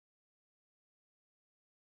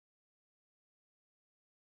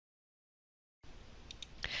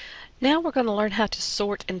Now we're going to learn how to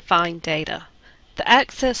sort and find data. The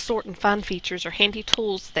Access, Sort, and Find features are handy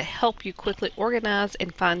tools that help you quickly organize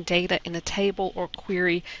and find data in a table or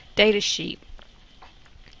query data sheet.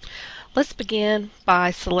 Let's begin by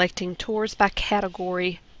selecting Tours by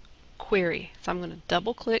Category Query. So I'm going to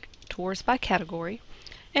double click Tours by Category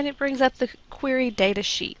and it brings up the query data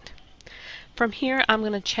sheet. From here I'm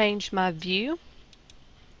going to change my view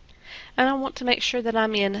and I want to make sure that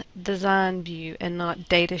I'm in Design View and not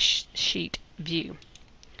Data Sheet View.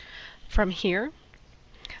 From here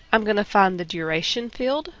I'm going to find the duration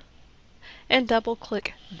field and double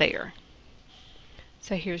click there.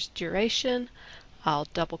 So here's duration. I'll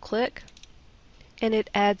double click and it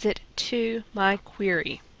adds it to my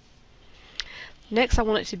query. Next I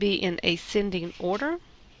want it to be in ascending order.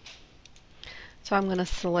 So I'm going to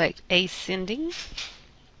select ascending.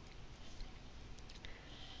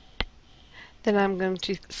 Then I'm going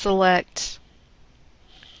to select,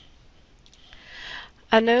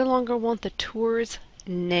 I no longer want the tour's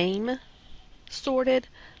name sorted,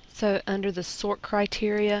 so under the sort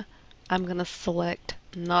criteria I'm going to select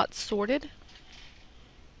not sorted.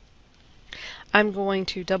 I'm going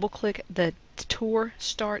to double click the tour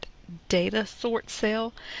start data sort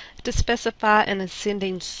cell to specify an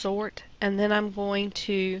ascending sort, and then I'm going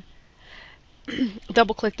to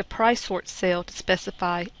double click the price sort cell to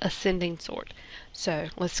specify ascending sort. So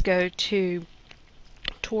let's go to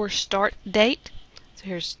tour start date. So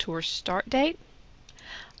here's tour start date.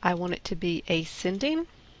 I want it to be ascending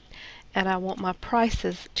and I want my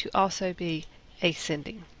prices to also be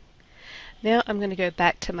ascending. Now I'm going to go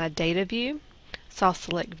back to my data view. So I'll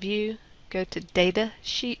select view, go to data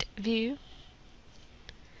sheet view,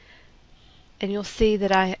 and you'll see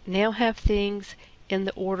that I now have things in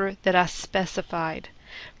the order that I specified.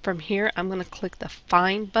 From here I'm going to click the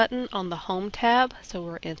Find button on the Home tab. So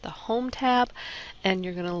we're in the Home tab and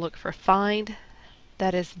you're going to look for Find.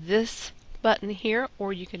 That is this button here,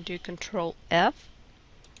 or you can do Control F.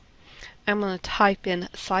 I'm going to type in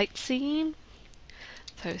sightseeing.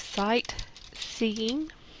 So sightseeing.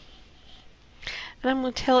 And I'm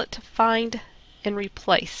going to tell it to find and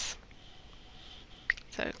replace.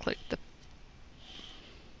 So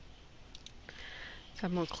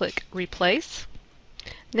I'm going to click replace.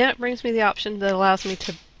 Now it brings me the option that allows me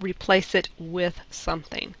to replace it with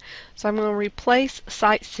something. So I'm going to replace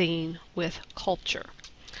sightseeing with culture.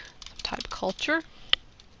 So type culture.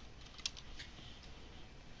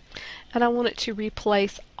 And I want it to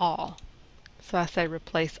replace all. So I say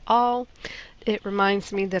replace all. It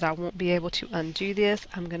reminds me that I won't be able to undo this.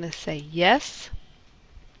 I'm going to say yes.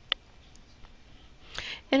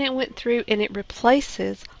 And it went through and it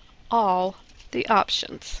replaces all the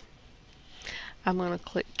options. I'm going to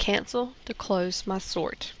click cancel to close my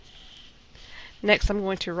sort. Next I'm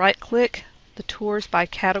going to right click the Tours by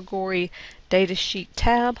Category Data Sheet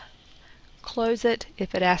tab, close it.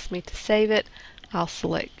 If it asks me to save it, I'll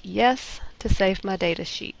select yes to save my data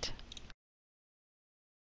sheet.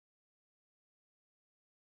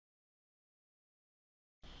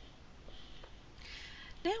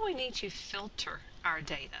 Now we need to filter our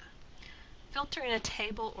data. Filtering a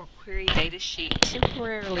table or query data sheet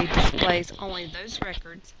temporarily displays only those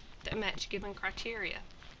records that match given criteria.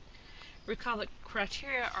 Recall that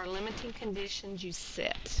criteria are limiting conditions you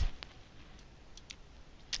set.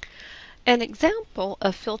 An example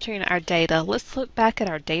of filtering our data, let's look back at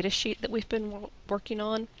our data sheet that we've been working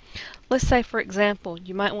on. Let's say, for example,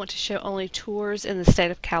 you might want to show only tours in the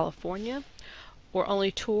state of California, or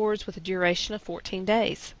only tours with a duration of 14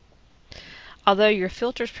 days. Although your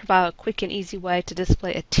filters provide a quick and easy way to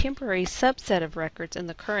display a temporary subset of records in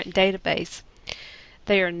the current database,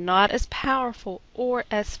 they are not as powerful or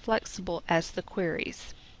as flexible as the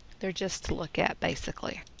queries. They're just to look at,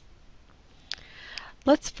 basically.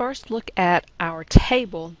 Let's first look at our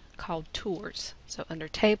table called Tours. So under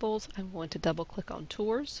Tables, I'm going to double click on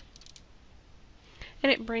Tours,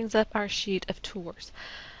 and it brings up our sheet of tours.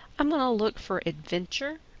 I'm going to look for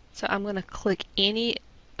Adventure, so I'm going to click any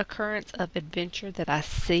occurrence of adventure that I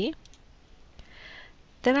see.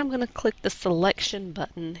 Then I'm going to click the Selection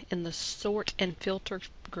button in the Sort and Filter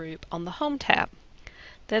group on the Home tab.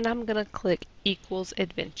 Then I'm going to click Equals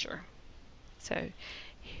Adventure. So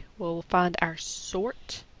we'll find our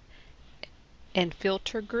Sort and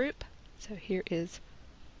Filter group. So here is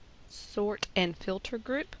Sort and Filter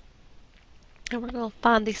group. And we're going to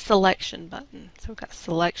find the Selection button. So we've got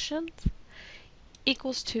Selections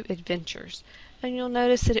equals to Adventures. And you'll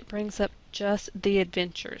notice that it brings up just the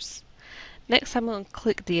adventures. Next I'm going to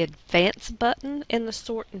click the Advance button in the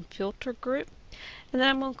Sort and Filter group, and then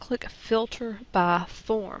I'm going to click Filter by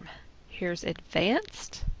Form. Here's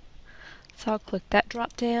Advanced, So I'll click that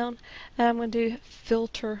drop down and I'm going to do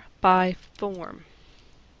filter by form.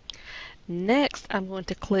 Next, I'm going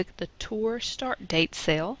to click the tour start date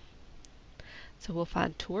cell. So we'll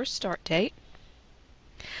find tour start date.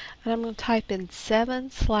 And I'm going to type in 7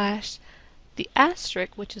 slash the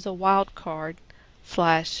asterisk, which is a wildcard,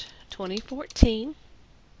 slash 2014.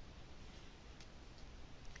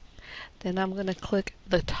 Then I'm going to click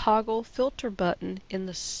the toggle filter button in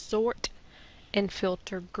the sort and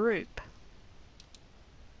filter group.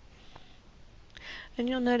 And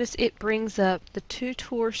you'll notice it brings up the 2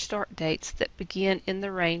 tour start dates that begin in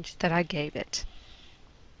the range that I gave it.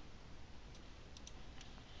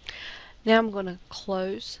 Now I'm going to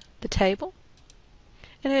close the table,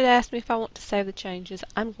 and it asks me if I want to save the changes.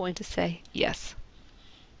 I'm going to say yes.